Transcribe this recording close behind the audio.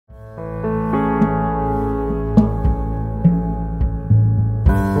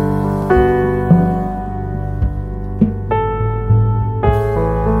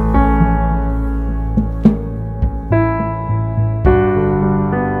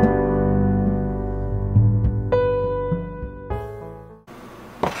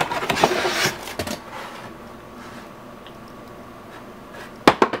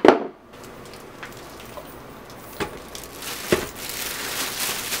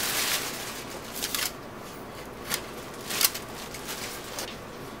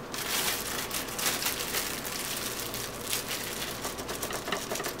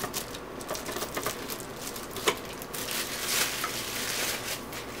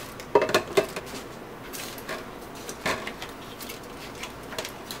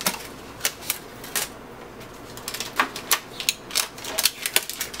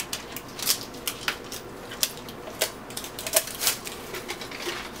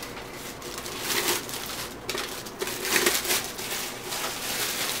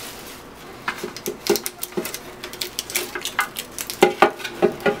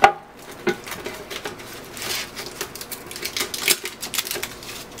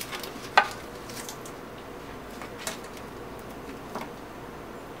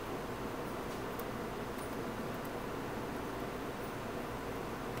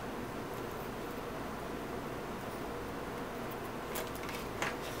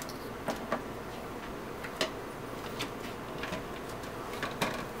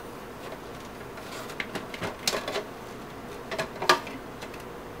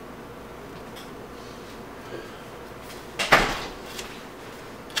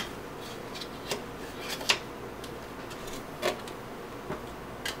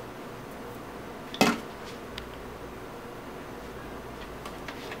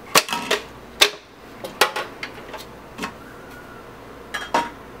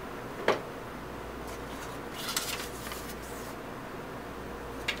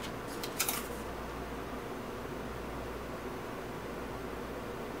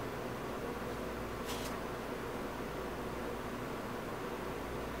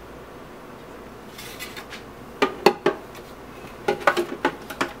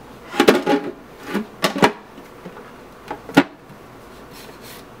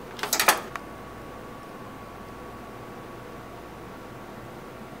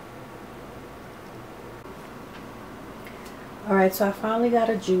Alright, so I finally got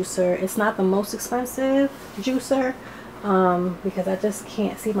a juicer. It's not the most expensive juicer, because I just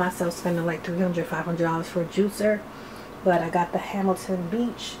can't see myself spending like $300, $500 for a juicer. But I got the Hamilton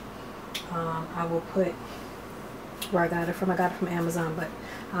Beach. I will put where I got it from. I got it from Amazon, but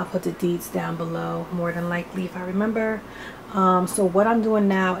I'll put the deeds down below, more than likely, if I remember. So what I'm doing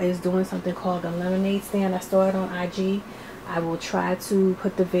now is doing something called a lemonade stand. I started on IG. I will try to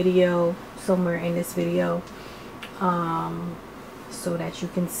put the video somewhere in this video, so that you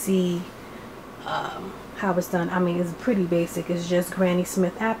can see how it's done. I mean, it's pretty basic. It's just Granny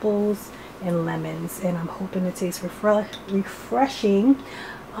Smith apples and lemons, and I'm hoping it tastes refreshing.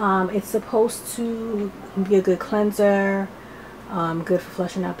 It's supposed to be a good cleanser, good for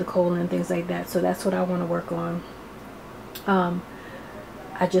flushing out the colon and things like that. So that's what I want to work on.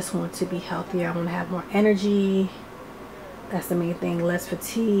 I just want to be healthier. I want to have more energy. That's the main thing. Less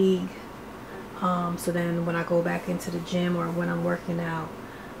fatigue. So then when I go back into the gym or when I'm working out,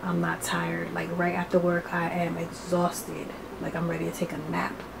 I'm not tired. Like right after work, I am exhausted. Like I'm ready to take a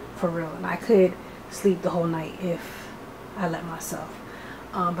nap for real. And I could sleep the whole night if I let myself.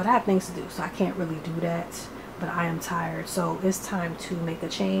 But I have things to do, so I can't really do that. But I am tired. So it's time to make a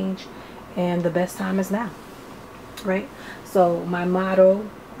change. And the best time is now. Right? So my motto,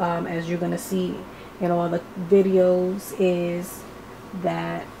 as you're going to see in all the videos, is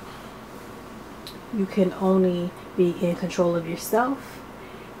that you can only be in control of yourself,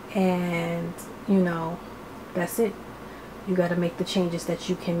 and you know, that's it. You got to make the changes that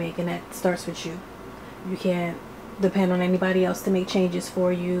you can make, and that starts with you. You can't depend on anybody else to make changes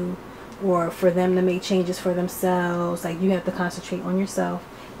for you, or for them to make changes for themselves. Like, you have to concentrate on yourself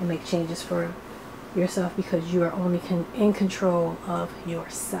and make changes for yourself, because you are only in control of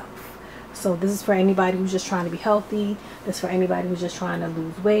yourself. So this is for anybody who's just trying to be healthy. This is for anybody who's just trying to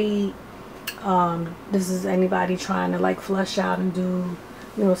lose weight. This is anybody trying to like flush out and do,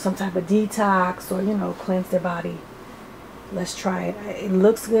 you know, some type of detox, or, you know, cleanse their body. Let's try it. It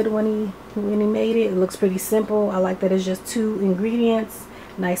looks good when he made it. It looks pretty simple. I like that it's just 2 ingredients,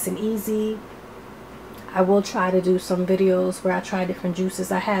 nice and easy. I will try to do some videos where I try different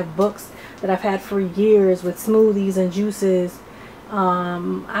juices. I have books that I've had for years with smoothies and juices.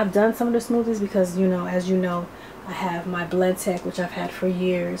 I've done some of the smoothies because, you know, as you know, I have my Blend Tech, which I've had for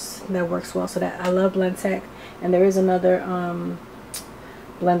years. That works well. So that I love Blend Tech. And there is another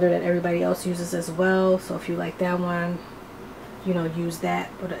blender that everybody else uses as well. So if you like that one, you know, use that.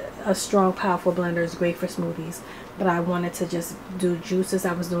 But a strong, powerful blender is great for smoothies. But I wanted to just do juices.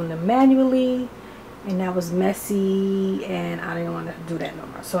 I was doing them manually, and that was messy, and I didn't want to do that no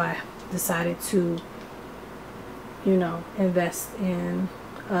more. So I decided to, you know, invest in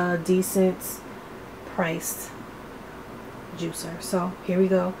a decent priced juicer. So here we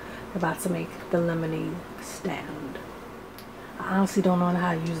go. We're about to make the lemonade stand. I honestly don't know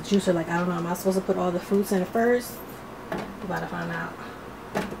how to use a juicer. Like, I don't know, am I supposed to put all the fruits in first? We're about to find out.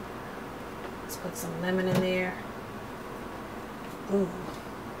 Let's put some lemon in there. Ooh,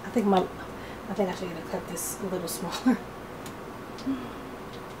 I think I should have cut this a little smaller.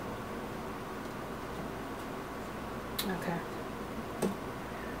 Okay.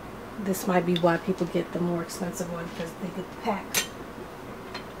 This might be why people get the more expensive one, because they could pack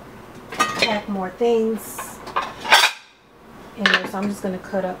more things in there. So I'm just going to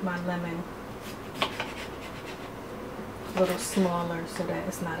cut up my lemon a little smaller so that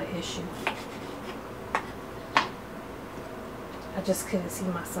it's not an issue. I just couldn't see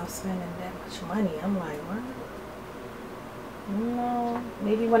myself spending that much money. I'm like, what? No,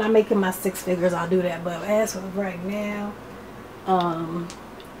 maybe when I'm making my 6 figures I'll do that, but as for right now, no.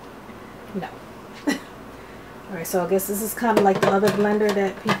 Alright, so I guess this is kind of like the other blender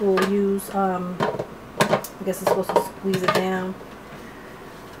that people use. I guess it's supposed to squeeze it down.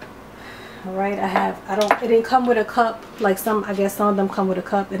 Alright, it didn't come with a cup like some, I guess some of them come with a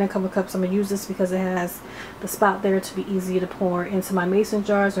cup. It didn't come with cups. I'm going to use this because it has the spout there to be easy to pour into my mason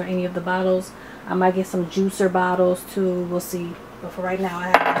jars or any of the bottles. I might get some juicer bottles too, we'll see. But for right now,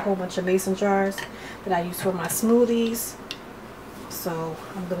 I have a whole bunch of mason jars that I use for my smoothies. So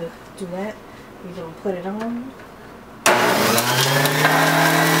I'm going to do that. We're going to put it on.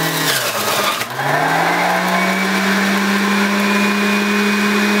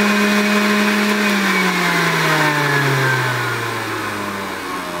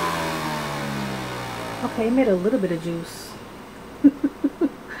 Okay, it made a little bit of juice.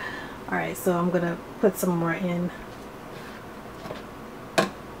 Alright, so I'm going to put some more in.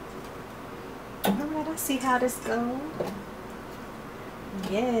 Alright, let's see how this goes.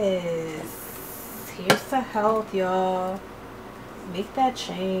 Yes. Here's the health, y'all. Make that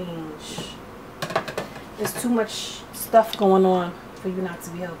change. There's too much stuff going on for you not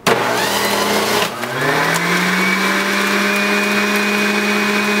to be healthy.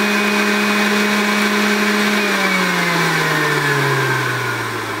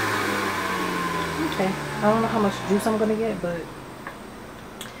 Okay, I don't know how much juice I'm gonna get, but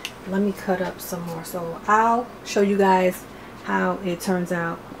let me cut up some more. So I'll show you guys how it turns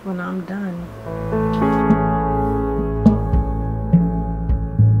out when I'm done.